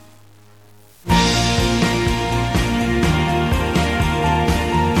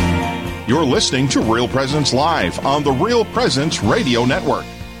You're listening to Real Presence Live on the Real Presence Radio Network.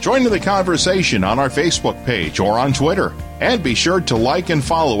 Join in the conversation on our Facebook page or on Twitter. And be sure to like and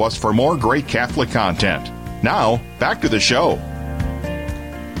follow us for more great Catholic content. Now, back to the show.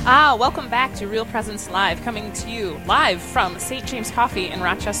 Welcome back to Real Presence Live, coming to you live from St. James Coffee in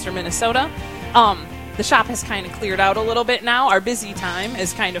Rochester, Minnesota. The shop has kind of cleared out a little bit now. Our busy time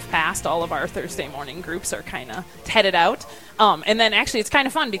is kind of past. All of our Thursday morning groups are kind of headed out. And then actually it's kind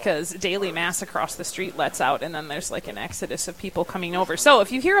of fun because daily mass across the street lets out, and then there's like an exodus of people coming over. So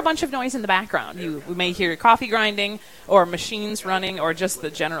if you hear a bunch of noise in the background, you may hear coffee grinding or machines running or just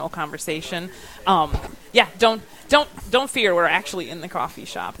the general conversation. Don't fear. We're actually in the coffee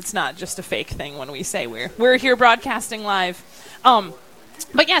shop. It's not just a fake thing when we say we're here broadcasting live.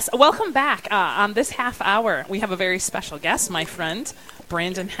 But yes, welcome back. On this half hour, we have a very special guest, my friend,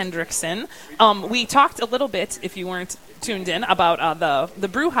 Brandon Hendrickson. We talked a little bit, if you weren't tuned in, about the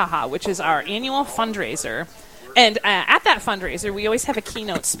Brouhaha, which is our annual fundraiser. And at that fundraiser, we always have a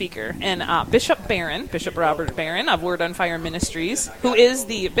keynote speaker. And Bishop Robert Barron of Word on Fire Ministries, who is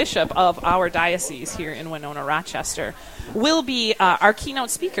the bishop of our diocese here in Winona, Rochester, will be our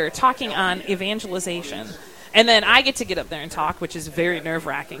keynote speaker talking on evangelization. And then I get to get up there and talk, which is very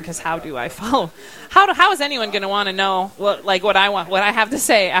nerve-wracking because how do I follow? How is anyone going to want to know what I have to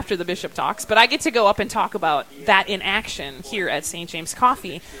say after the bishop talks? But I get to go up and talk about that in action here at St. James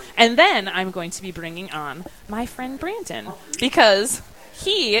Coffee. And then I'm going to be bringing on my friend Brandon because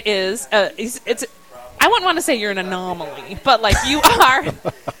he is I wouldn't want to say you're an anomaly, but like you are.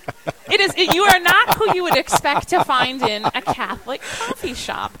 You are not who you would expect to find in a Catholic coffee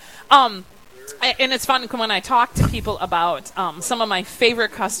shop. And it's fun when I talk to people about some of my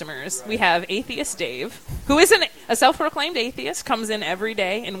favorite customers. We have Atheist Dave, who is a self-proclaimed atheist, comes in every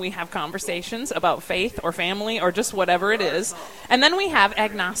day, and we have conversations about faith or family or just whatever it is. And then we have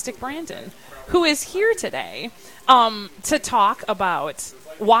Agnostic Brandon, who is here today to talk about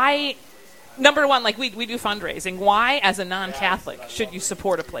why, number one, like we do fundraising. Why, as a non-Catholic, should you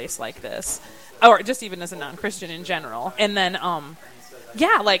support a place like this? Or just even as a non-Christian in general. And then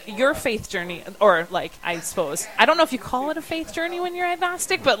like your faith journey, or like, I suppose, I don't know if you call it a faith journey when you're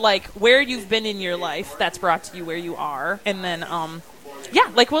agnostic, but like where you've been in your life that's brought to you where you are. And then,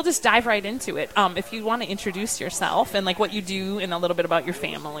 we'll just dive right into it. If you want to introduce yourself and like what you do and a little bit about your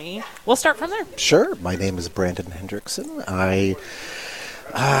family, we'll start from there. Sure. My name is Brandon Hendrickson.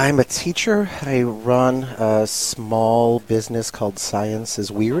 I'm a teacher. I run a small business called Science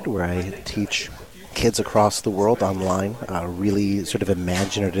is Weird, where I teach kids across the world online, really sort of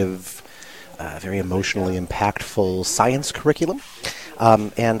imaginative, very emotionally impactful science curriculum.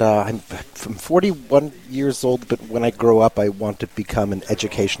 And I'm 41 years old, but when I grow up, I want to become an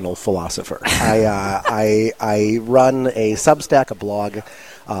educational philosopher. I run a Substack, a blog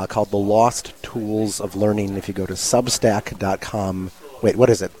called The Lost Tools of Learning. If you go to substack.com,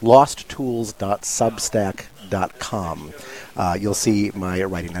 losttools.substack.com. You'll see my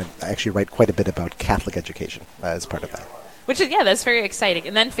writing. I actually write quite a bit about Catholic education as part of that. Which is, that's very exciting.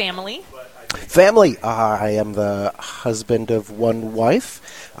 And then family. Family. I am the husband of one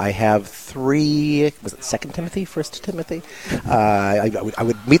wife. I have 3, was it 2 Timothy, 1 Timothy? I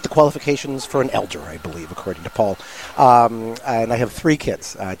would meet the qualifications for an elder, I believe, according to Paul. And I have 3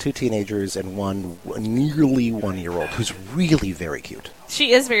 kids, 2 teenagers and one nearly 1-year-old who's really very cute.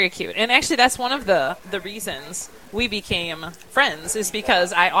 She is very cute. And actually, that's one of the reasons we became friends, is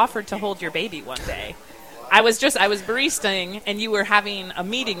because I offered to hold your baby one day. I was baristaing, and you were having a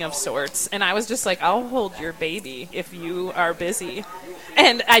meeting of sorts, and I was just like, I'll hold your baby if you are busy.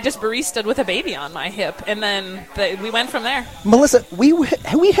 And I just baristaed with a baby on my hip, and then we went from there. Melissa,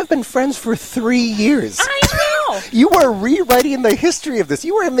 we have been friends for 3 years. I know! You are rewriting the history of this.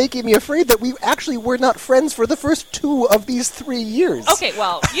 You are making me afraid that we actually were not friends for the first 2 of these 3 years. Okay,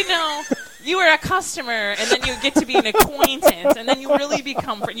 well, you were a customer, and then you get to be an acquaintance, and then you really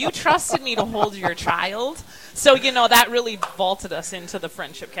become friends. You trusted me to hold your child, so, that really vaulted us into the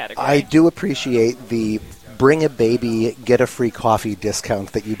friendship category. I do appreciate the bring a baby, get a free coffee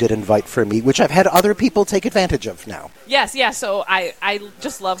discount that you did invite for me, which I've had other people take advantage of now. Yes, so I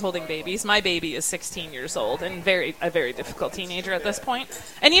just love holding babies. My baby is 16 years old and a very difficult teenager at this point.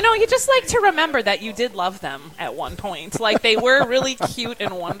 And, you just like to remember that you did love them at one point. Like, they were really cute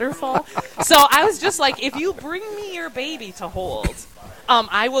and wonderful. So I was just like, if you bring me your baby to hold,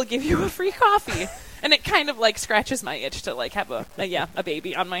 I will give you a free coffee. And it kind of like scratches my itch to like have a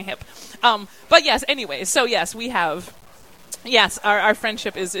baby on my hip. But yes, anyway, so yes, we have Yes, our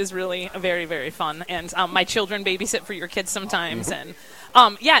friendship is really very, very fun. And my children babysit for your kids sometimes. And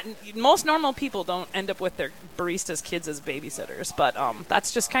most normal people don't end up with their baristas' kids as babysitters. But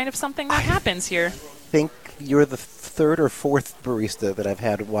that's just kind of something that happens here. I think you're the third or fourth barista that I've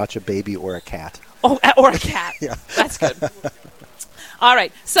had watch a baby or a cat. Oh, or a cat. Yeah. That's good. All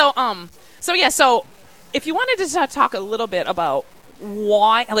right. So if you wanted to talk a little bit about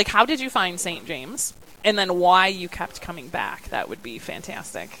why, like, how did you find St. James? And then why you kept coming back, that would be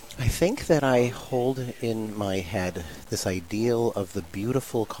fantastic. I think that I hold in my head this ideal of the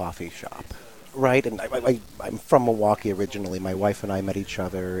beautiful coffee shop, right? And I'm from Milwaukee originally. My wife and I met each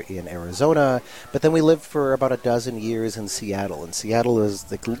other in Arizona, but then we lived for about a dozen years in Seattle. And Seattle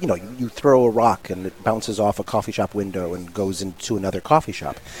is, like, you throw a rock and it bounces off a coffee shop window and goes into another coffee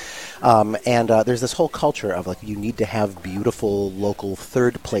shop. And there's this whole culture of, like, you need to have beautiful local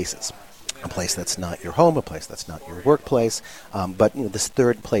third places. A place that's not your home, a place that's not your workplace, but this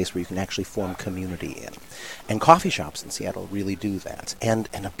third place where you can actually form community in. And coffee shops in Seattle really do that. And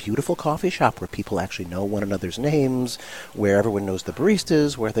a beautiful coffee shop where people actually know one another's names, where everyone knows the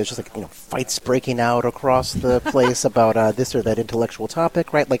baristas, where there's just fights breaking out across the place about this or that intellectual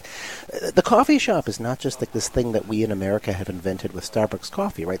topic, right? Like, the coffee shop is not just like this thing that we in America have invented with Starbucks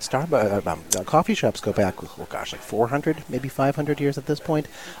coffee, right? Coffee shops go back, like 400, maybe 500 years at this point,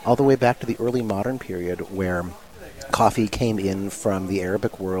 all the way back to the early modern period where coffee came in from the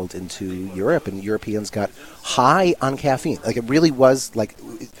Arabic world into Europe, and Europeans got high on caffeine. Like, it really was, like,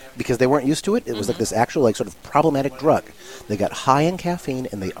 because they weren't used to it, it was like this actual, like, sort of problematic drug. They got high in caffeine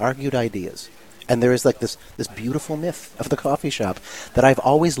and they argued ideas. And there is, like, this beautiful myth of the coffee shop that I've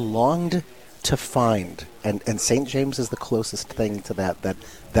always longed to find, and St. James is the closest thing to that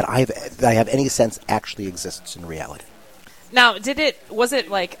I have any sense actually exists in reality. Now, was it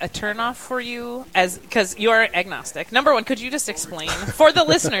like a turnoff for you, because you're agnostic? Number one, could you just explain for the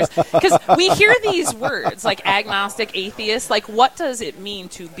listeners? Because we hear these words like agnostic, atheist. Like, what does it mean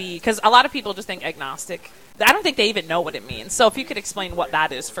to be? Because a lot of people just think agnostic. I don't think they even know what it means. So if you could explain what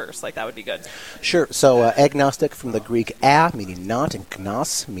that is first, like, that would be good. Sure. So agnostic from the Greek a, meaning not, and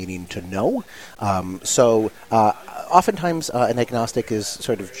gnos, meaning to know. Oftentimes an agnostic is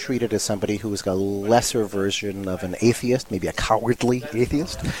sort of treated as somebody who is a lesser version of an atheist, maybe a cowardly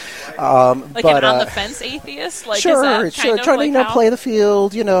atheist. Like an on-the-fence atheist? Like, sure. Is that kind of trying like to play the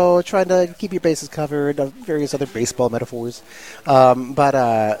field, trying to keep your bases covered, various other baseball metaphors. But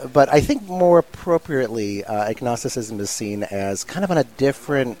I think more appropriately, agnosticism is seen as kind of on a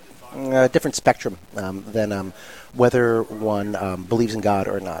different spectrum than whether one believes in God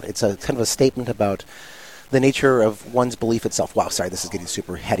or not. It's a kind of a statement about the nature of one's belief itself. Wow, sorry, this is getting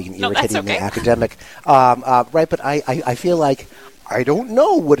super heady and irritating and academic. Right, but I feel like I don't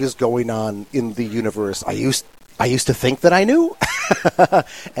know what is going on in the universe. I used to think that I knew,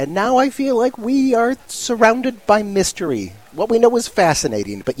 and now I feel like we are surrounded by mystery. What we know is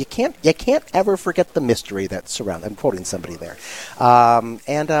fascinating, but you can't ever forget the mystery that surrounds. I'm quoting somebody there,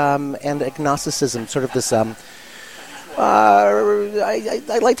 and agnosticism, sort of this.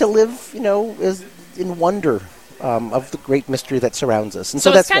 I like to live, in wonder of the great mystery that surrounds us. And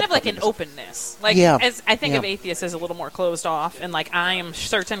so that's it's kind of like an openness. Like, as I think of atheists as a little more closed off, and like, I am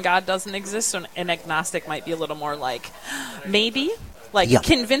certain God doesn't exist, so an agnostic might be a little more like, maybe? Like,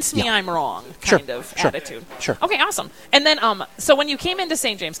 convince me I'm wrong kind of attitude. Sure. Okay, awesome. And then, so when you came into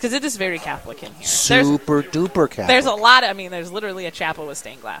St. James, because it is very Catholic in here. Super duper Catholic. There's a lot there's literally a chapel with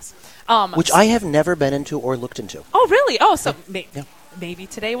stained glass. Which I have never been into or looked into. Oh, really? Oh, so maybe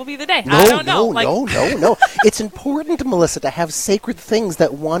today will be the day. I don't know. No. It's important, Melissa, to have sacred things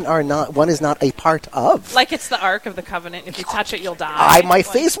that one is not a part of. Like, it's the Ark of the Covenant. If you touch it, you'll die. My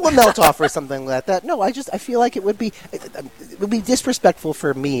face will melt off or something like that. No, I feel like it would be disrespectful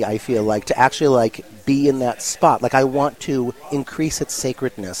for me, I feel like, to actually, like, be in that spot. Like, I want to increase its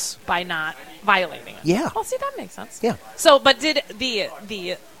sacredness by not violating it. Yeah. Well, see, that makes sense. Yeah. So, but did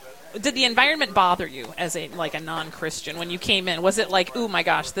the environment bother you as a non-Christian when you came in? Was it like, oh my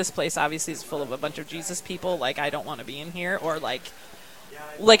gosh, this place obviously is full of a bunch of Jesus people, like, I don't want to be in here? Or like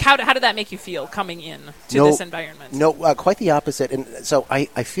how did that make you feel coming in to this environment? No, quite the opposite. And so I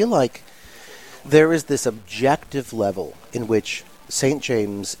feel like there is this objective level in which St.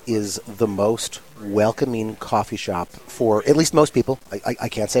 James is the most welcoming coffee shop for at least most people. I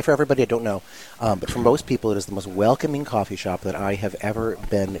can't say for everybody, I don't know. But for most people, it is the most welcoming coffee shop that I have ever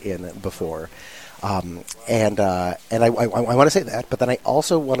been in before. And I want to say that, but then I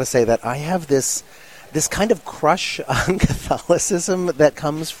also want to say that I have this this kind of crush on Catholicism that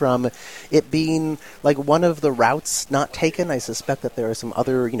comes from it being like one of the routes not taken. I suspect that there are some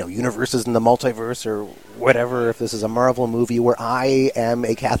other, universes in the multiverse or whatever, if this is a Marvel movie, where I am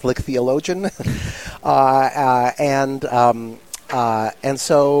a Catholic theologian. And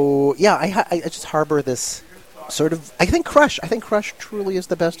so, yeah, I just harbor this sort of, I think crush truly is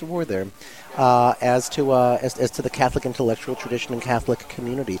the best word there, as to the Catholic intellectual tradition and Catholic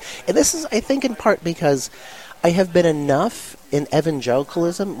community. And this is, I think, in part because I have been enough in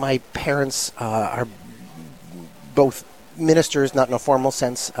evangelicalism. My parents are both ministers, not in a formal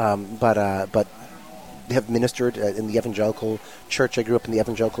sense, but have ministered in the evangelical church. I grew up in the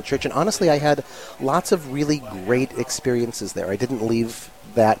evangelical church, and honestly, I had lots of really great experiences there. I didn't leave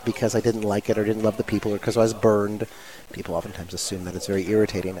that because I didn't like it or didn't love the people or because I was burned. People oftentimes assume that it's very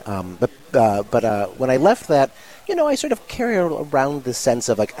irritating. But when I left that, I sort of carry around this sense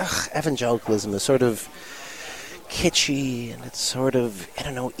of like, evangelicalism is sort of kitschy, and it's sort of,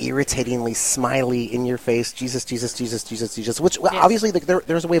 irritatingly smiley, in your face, Jesus, Jesus, Jesus, Jesus, Jesus, which obviously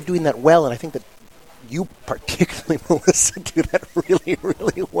there's a way of doing that well, and I think that you particularly, Melissa, do that really,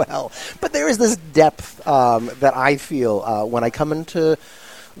 really well. But there is this depth that I feel when I come into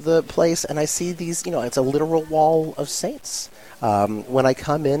the place and I see these, it's a literal wall of saints. When I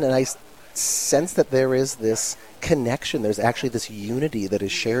come in and I sense that there is this connection, there's actually this unity that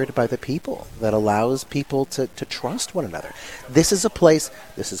is shared by the people that allows people to trust one another. This is a place,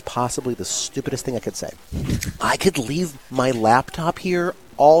 this is possibly the stupidest thing I could say. I could leave my laptop here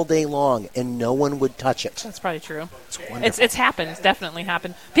all day long and no one would touch it. That's probably true. It's wonderful. It's happened. It's definitely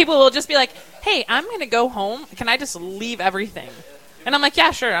happened. People will just be like, hey, I'm going to go home. Can I just leave everything? And I'm like,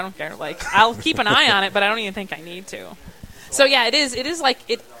 yeah, sure. I don't care. Like, I'll keep an eye on it, but I don't even think I need to. So yeah, it is like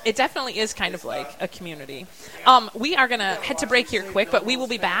it definitely is kind of like a community. We are gonna head to break here quick, but we will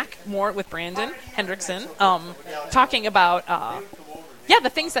be back more with Brandon Hendrickson, talking about the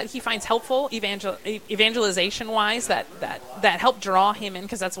things that he finds helpful evangelization wise that help draw him in,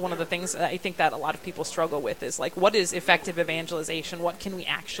 because that's one of the things that I think that a lot of people struggle with is like, what is effective evangelization? What can we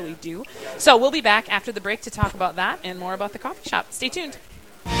actually do? So we'll be back after the break to talk about that and more about the coffee shop. Stay tuned.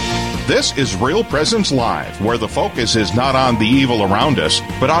 This is Real Presence Live, where the focus is not on the evil around us,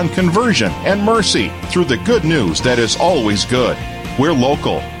 but on conversion and mercy through the good news that is always good. We're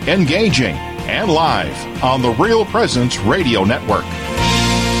local, engaging, and live on the Real Presence Radio Network.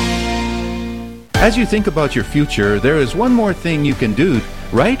 As you think about your future, there is one more thing you can do.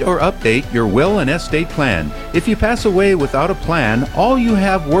 Write or update your will and estate plan. If you pass away without a plan, all you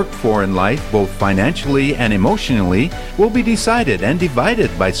have worked for in life, both financially and emotionally, will be decided and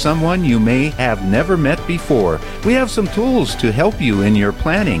divided by someone you may have never met before. We have some tools to help you in your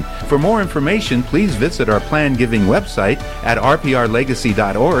planning. For more information, please visit our plan giving website at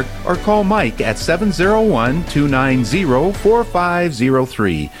rprlegacy.org or call Mike at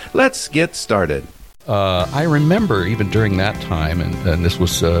 701-290-4503. Let's get started. I remember even during that time, and this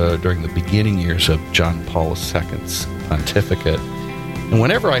was during the beginning years of John Paul II's pontificate, and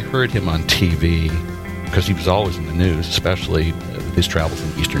whenever I heard him on TV, because he was always in the news, especially with his travels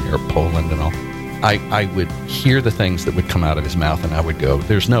in Eastern Europe, Poland and all, I would hear the things that would come out of his mouth, and I would go,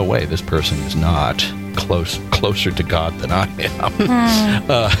 there's no way this person is not closer to God than I am.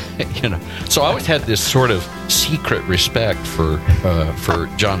 So I always had this sort of secret respect for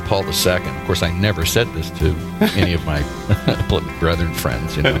John Paul II. Of course, I never said this to any of my brethren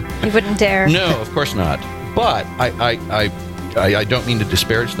friends. You wouldn't dare. No, of course not. But I don't mean to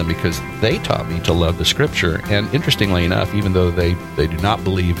disparage them, because they taught me to love the Scripture. And interestingly enough, even though they do not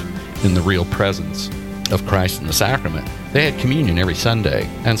believe in the real presence of Christ in the sacrament, they had communion every Sunday.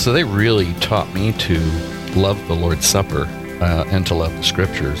 And so they really taught me to love the Lord's Supper and to love the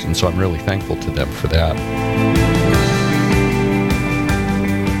Scriptures. And so I'm really thankful to them for that.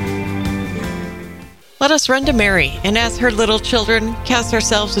 Let us run to Mary, and as her little children, cast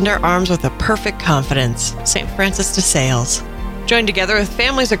ourselves into her arms with a perfect confidence. St. Francis de Sales. Join together with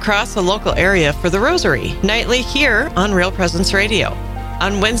families across the local area for the Rosary, nightly here on Real Presence Radio.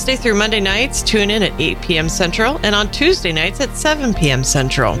 On Wednesday through Monday nights, tune in at 8 p.m. Central, and on Tuesday nights at 7 p.m.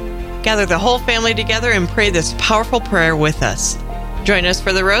 Central. Gather the whole family together and pray this powerful prayer with us. Join us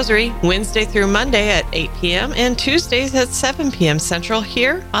for the Rosary Wednesday through Monday at 8 p.m. and Tuesdays at 7 p.m. Central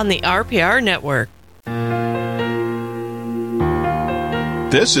here on the RPR Network.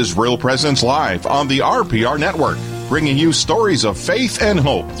 This is Real Presence Live on the RPR Network, bringing you stories of faith and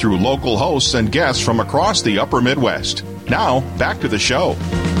hope through local hosts and guests from across the upper Midwest. Now, back to the show.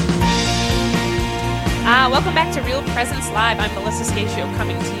 Welcome back to Real Presence Live. I'm Melissa Scatio,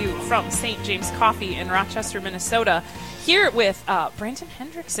 coming to you from St. James Coffee in Rochester, Minnesota, here with Brandon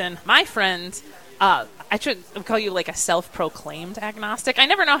Hendrickson, my friend. I should call you like a self-proclaimed agnostic. I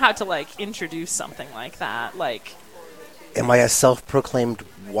never know how to like introduce something like that. Like, am I a self-proclaimed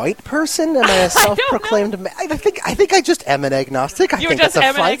white person? Am I a self-proclaimed? I think I just am an agnostic. I think that's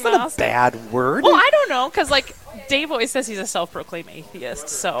it's not a bad word. Well, I don't know, because like Dave always says he's a self-proclaimed atheist.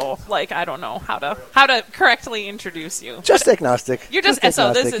 So like I don't know how to correctly introduce you. Just agnostic. You're just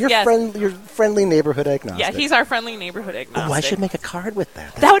agnostic. So this is your friendly neighborhood agnostic. Yeah, he's our friendly neighborhood agnostic. Oh, I should make a card with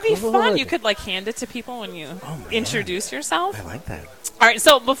that. That would be fun. You could like hand it to people when you introduce yourself. I like that. All right,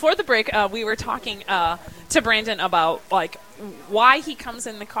 so before the break, we were talking to Brandon about like why he comes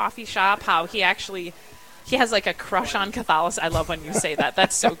in the coffee shop, how he has like a crush on Catholicism. I love when you say that.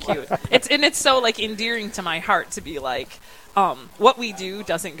 That's so cute. It's so like endearing to my heart to be like, what we do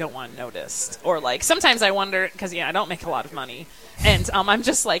doesn't go unnoticed. Or like sometimes I wonder, because I don't make a lot of money, and I'm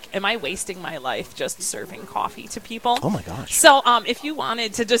just like, am I wasting my life just serving coffee to people? Oh my gosh. So if you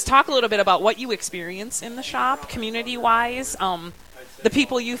wanted to just talk a little bit about what you experience in the shop, community-wise, the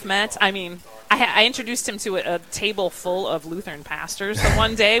people you've met. I mean, I introduced him to a table full of Lutheran pastors the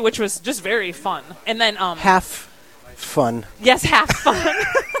one day, which was just very fun. And then half fun. Yes, half fun.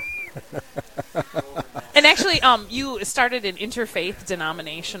 And actually, you started an interfaith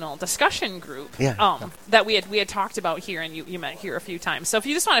denominational discussion group that we had talked about here, and you met here a few times. So if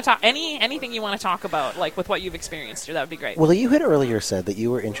you just want to talk anything you want to talk about, like with what you've experienced here, that would be great. Well, you had earlier said that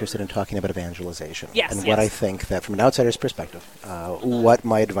you were interested in talking about evangelization. Yes, and what I think that from an outsider's perspective, what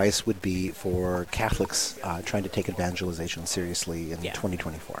my advice would be for Catholics trying to take evangelization seriously in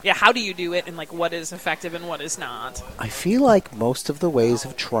 2024. Yeah, how do you do it, and like what is effective and what is not? I feel like most of the ways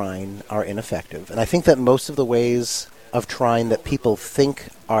of trying are ineffective, and I think that most of the ways of trying that people think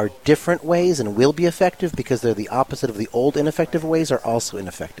are different ways and will be effective because they're the opposite of the old ineffective ways are also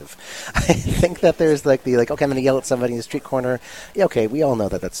ineffective. I think that there's okay, I'm going to yell at somebody in the street corner. Yeah, okay, we all know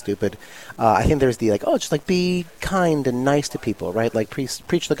that that's stupid. I think there's the just like be kind and nice to people, right? Like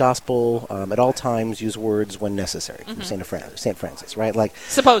preach the gospel at all times, use words when necessary. From St. Francis, right? Like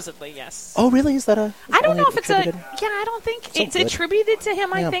supposedly, yes. Oh, really? Is that I don't know if it's I don't think it's attributed to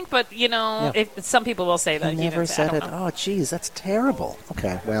him. I think, but if some people will say that he never said it. Oh, geez, that's terrible.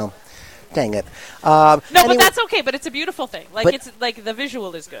 Okay. Well, dang it. But that's okay. But it's a beautiful thing. It's like the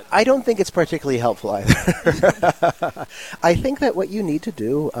visual is good. I don't think it's particularly helpful either. I think that what you need to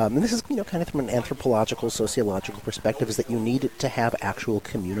do, and this is kind of from an anthropological, sociological perspective, is that you need to have actual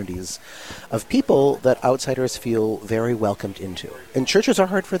communities of people that outsiders feel very welcomed into. And churches are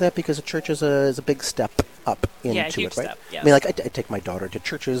hard for that because a church is a big step up into it, right? Step, yes. I mean, I take my daughter to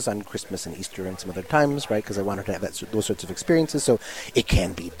churches on Christmas and Easter and some other times, right? Because I want her to have those sorts of experiences, so it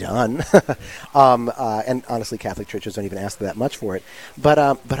can be done. And honestly, Catholic churches don't even ask that much for it. But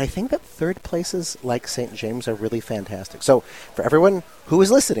I think that third places like St. James are really fantastic. So for everyone who is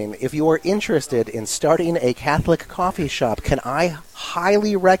listening, if you are interested in starting a Catholic coffee shop, can I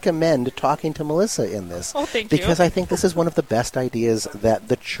highly recommend talking to Melissa in this? Oh, thank you. Because I think this is one of the best ideas that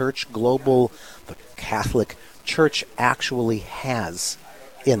the the Catholic Church actually has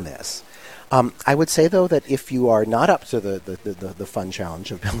in this. I would say, though, that if you are not up to the fun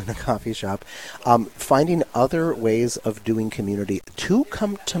challenge of building a coffee shop, finding other ways of doing community to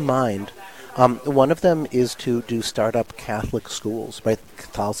come to mind. One of them is to do startup Catholic schools, right?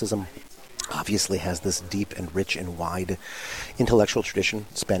 Catholicism obviously has this deep and rich and wide intellectual tradition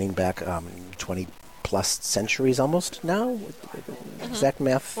spanning back 20-plus centuries almost now. Exact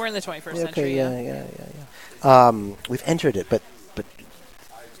math. We're in the 21st century. Yeah. We've entered it, but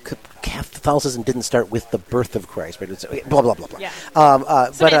Catholicism didn't start with the birth of Christ, right? It's blah, blah, blah, blah. Yeah.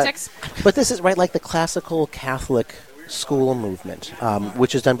 Semantics. But this is, right, like the classical Catholic school movement,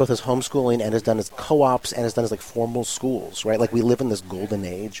 which is done both as homeschooling and is done as co-ops and is done as like formal schools, right? Like we live in this golden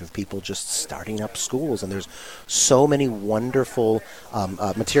age of people just starting up schools, and there's so many wonderful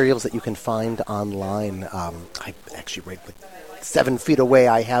materials that you can find online. I actually read 7 feet away.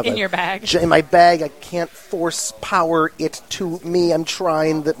 I have in your bag. In my bag. I can't force power it to me. I'm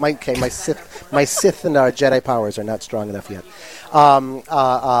trying. That my Sith and Jedi powers are not strong enough yet.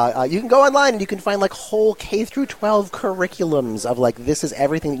 You can go online and you can find like whole K through 12 curriculums of like this is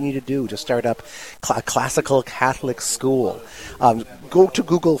everything that you need to do to start up classical Catholic school. Go to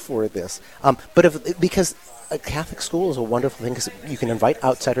Google for this. Because a Catholic school is a wonderful thing because you can invite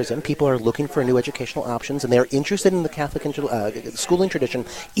outsiders in. People are looking for new educational options, and they're interested in the Catholic schooling tradition,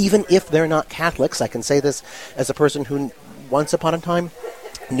 even if they're not Catholics. I can say this as a person who, once upon a time,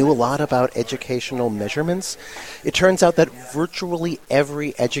 knew a lot about educational measurements. It turns out that virtually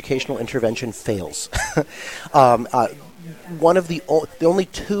every educational intervention fails. one of the only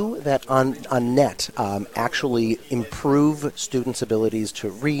two that on net actually improve students' abilities to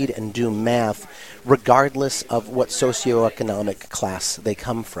read and do math, regardless of what socioeconomic class they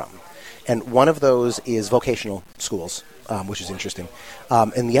come from. And one of those is vocational schools, which is interesting.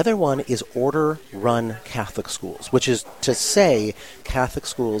 And the other one is order-run Catholic schools, which is to say Catholic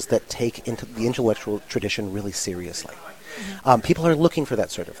schools that take into the intellectual tradition really seriously. People are looking for that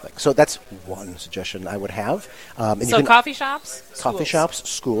sort of thing. So that's one suggestion I would have. And so coffee shops? Coffee shops,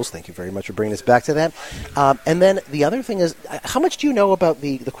 schools. Thank you very much for bringing us back to that. And then the other thing is, how much do you know about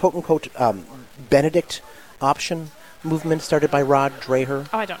the quote-unquote Benedict option movement started by Rod Dreher?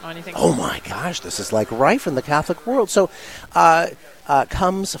 Oh, I don't know anything. Oh, my gosh. This is like rife in the Catholic world. So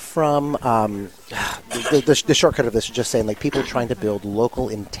comes from the shortcut of this is just saying, like, people trying to build local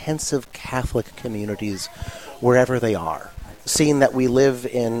intensive Catholic communities wherever they are, seeing that we live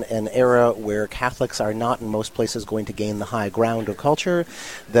in an era where Catholics are not in most places going to gain the high ground of culture,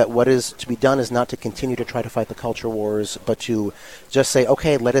 that what is to be done is not to continue to try to fight the culture wars, but to just say,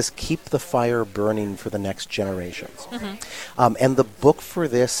 okay, let us keep the fire burning for the next generations. And the book for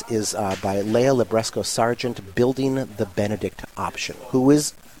this is by Leah Libresco-Sargent, Building the Benedict Option, who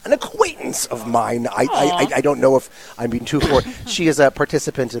is an acquaintance of mine. I don't know if I'm being too forward. She is a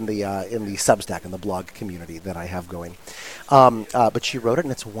participant in the Substack, in the blog community that I have going. But she wrote it,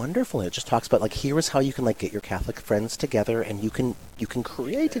 and it's wonderful. It just talks about, like, here is how you can, like, get your Catholic friends together, and you can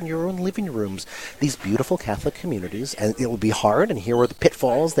create in your own living rooms these beautiful Catholic communities. And it will be hard, and here are the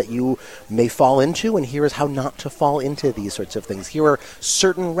pitfalls that you may fall into, and here is how not to fall into these sorts of things. Here are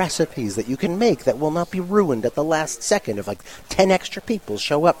certain recipes that you can make that will not be ruined at the last second if, like, 10 extra people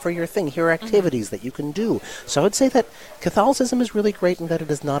show up for your thing. Here are activities that you can do. So I would say that Catholicism is really great in that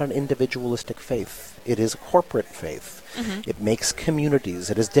it is not an individualistic faith. It is corporate faith. It makes communities.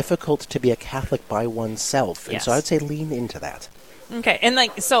 It is difficult to be a Catholic by oneself. And so I would say lean into that. Okay, and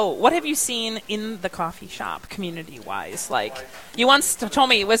so what have you seen in the coffee shop community-wise? Like, you once told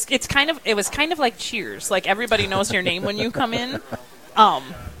me it was kind of like Cheers. Like, everybody knows your name when you come in.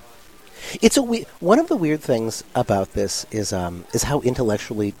 It's one of the weird things about this is how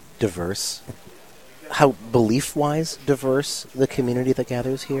intellectually diverse, how belief-wise diverse the community that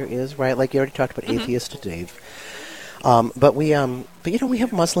gathers here is, right? Like, you already talked about atheist Dave. But we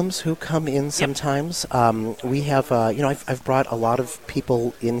have Muslims who come in sometimes. We have, I've brought a lot of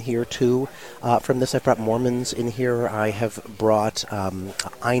people in here too. From this, I've brought Mormons in here. I have brought Ayn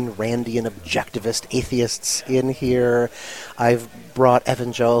Randian objectivist atheists in here. I've brought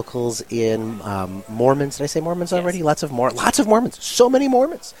evangelicals in. Mormons. Did I say Mormons already? Yes. Lots of Mormons. So many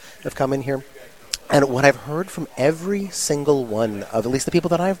Mormons have come in here. And what I've heard from every single one of at least the people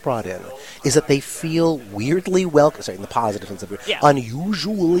that I've brought in is that they feel weirdly welcome, sorry, in the positive sense of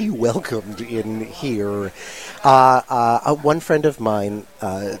unusually welcomed in here. One friend of mine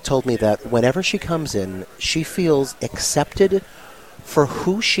told me that whenever she comes in, she feels accepted for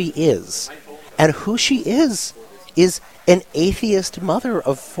who she is. And who she is an atheist mother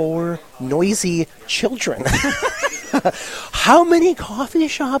of 4 noisy children. How many coffee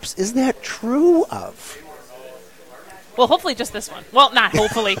shops is that true of? Well, hopefully just this one. Well, not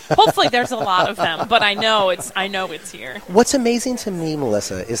hopefully. Hopefully there's a lot of them, but I know it's here. What's amazing to me,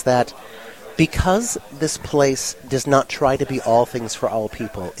 Melissa, is that because this place does not try to be all things for all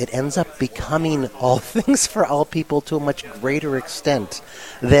people, it ends up becoming all things for all people to a much greater extent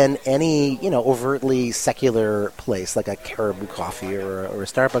than any, overtly secular place like a Caribou Coffee or a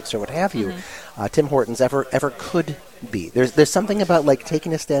Starbucks or what have you, Tim Hortons ever could be. There's something about, like,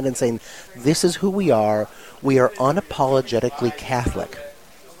 taking a stand and saying, this is who we are. We are unapologetically Catholic.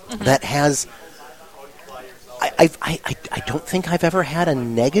 That has... I don't think I've ever had a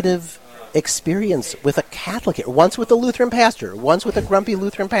negative experience with a Catholic here. Once with a Lutheran pastor, once with a grumpy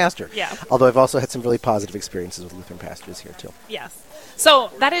Lutheran pastor. Yeah. Although I've also had some really positive experiences with Lutheran pastors here too. Yes. So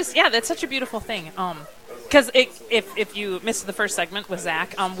that's such a beautiful thing. Because if you missed the first segment with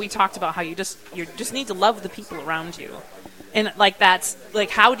Zach, we talked about how you just need to love the people around you. And, like, that's, like,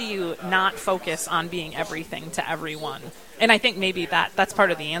 how do you not focus on being everything to everyone? And I think maybe that's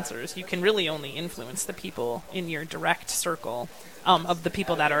part of the answer is you can really only influence the people in your direct circle of the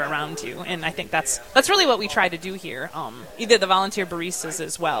people that are around you. And I think that's really what we try to do here. Either the volunteer baristas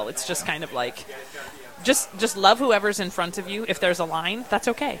as well. It's just kind of like, just love whoever's in front of you. If there's a line, that's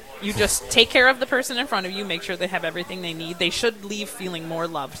okay. You just take care of the person in front of you, make sure they have everything they need. They should leave feeling more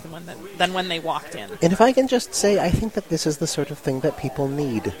loved than when they walked in. And if I can just say, I think that this is the sort of thing that people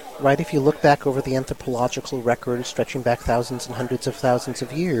need, right? If you look back over the anthropological record, stretching back thousands and hundreds of thousands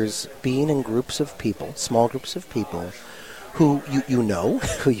of years, being in groups of people, small groups of people, who you know,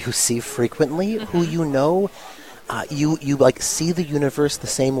 who you see frequently, who you know you like see the universe the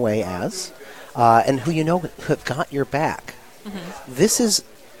same way as, and who you know have got your back. Mm-hmm.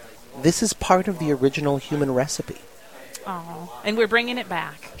 This is part of the original human recipe. Oh, and we're bringing it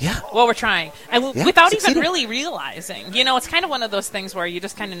back. Yeah. Well, we're trying. And without succeeding. even really realizing. You know, it's kind of one of those things where you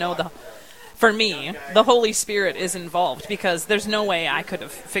just kind of know for me, the Holy Spirit is involved because there's no way I could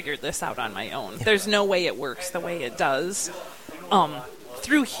have figured this out on my own. Yeah. There's no way it works the way it does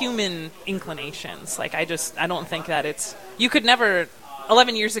through human inclinations. Like, I don't think that you could never...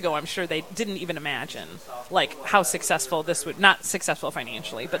 11 years ago, I'm sure they didn't even imagine, like, how successful this would... Not successful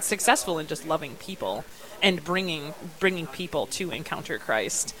financially, but successful in just loving people and bringing people to encounter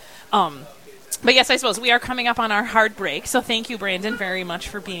Christ. But yes, I suppose we are coming up on our hard break, so thank you, Brandon, very much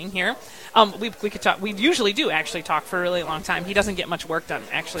for being here. We could talk. We usually do actually talk for a really long time. He doesn't get much work done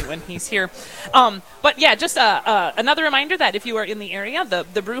actually when he's here. But yeah, just another reminder that if you are in the area, the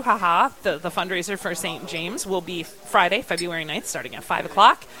Brouhaha, the fundraiser for St. James, will be Friday, February 9th, starting at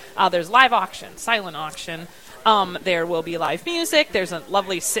 5:00. There's live auction, silent auction. There will be live music. There's a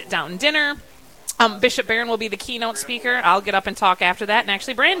lovely sit-down dinner. Bishop Barron will be the keynote speaker. I'll get up and talk after that. And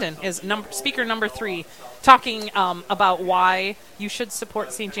actually, Brandon is speaker number 3, talking about why you should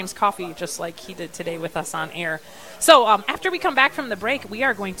support St. James Coffee, just like he did today with us on air. So after we come back from the break, we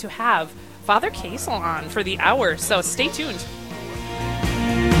are going to have Father Kaisel on for the hour. So stay tuned.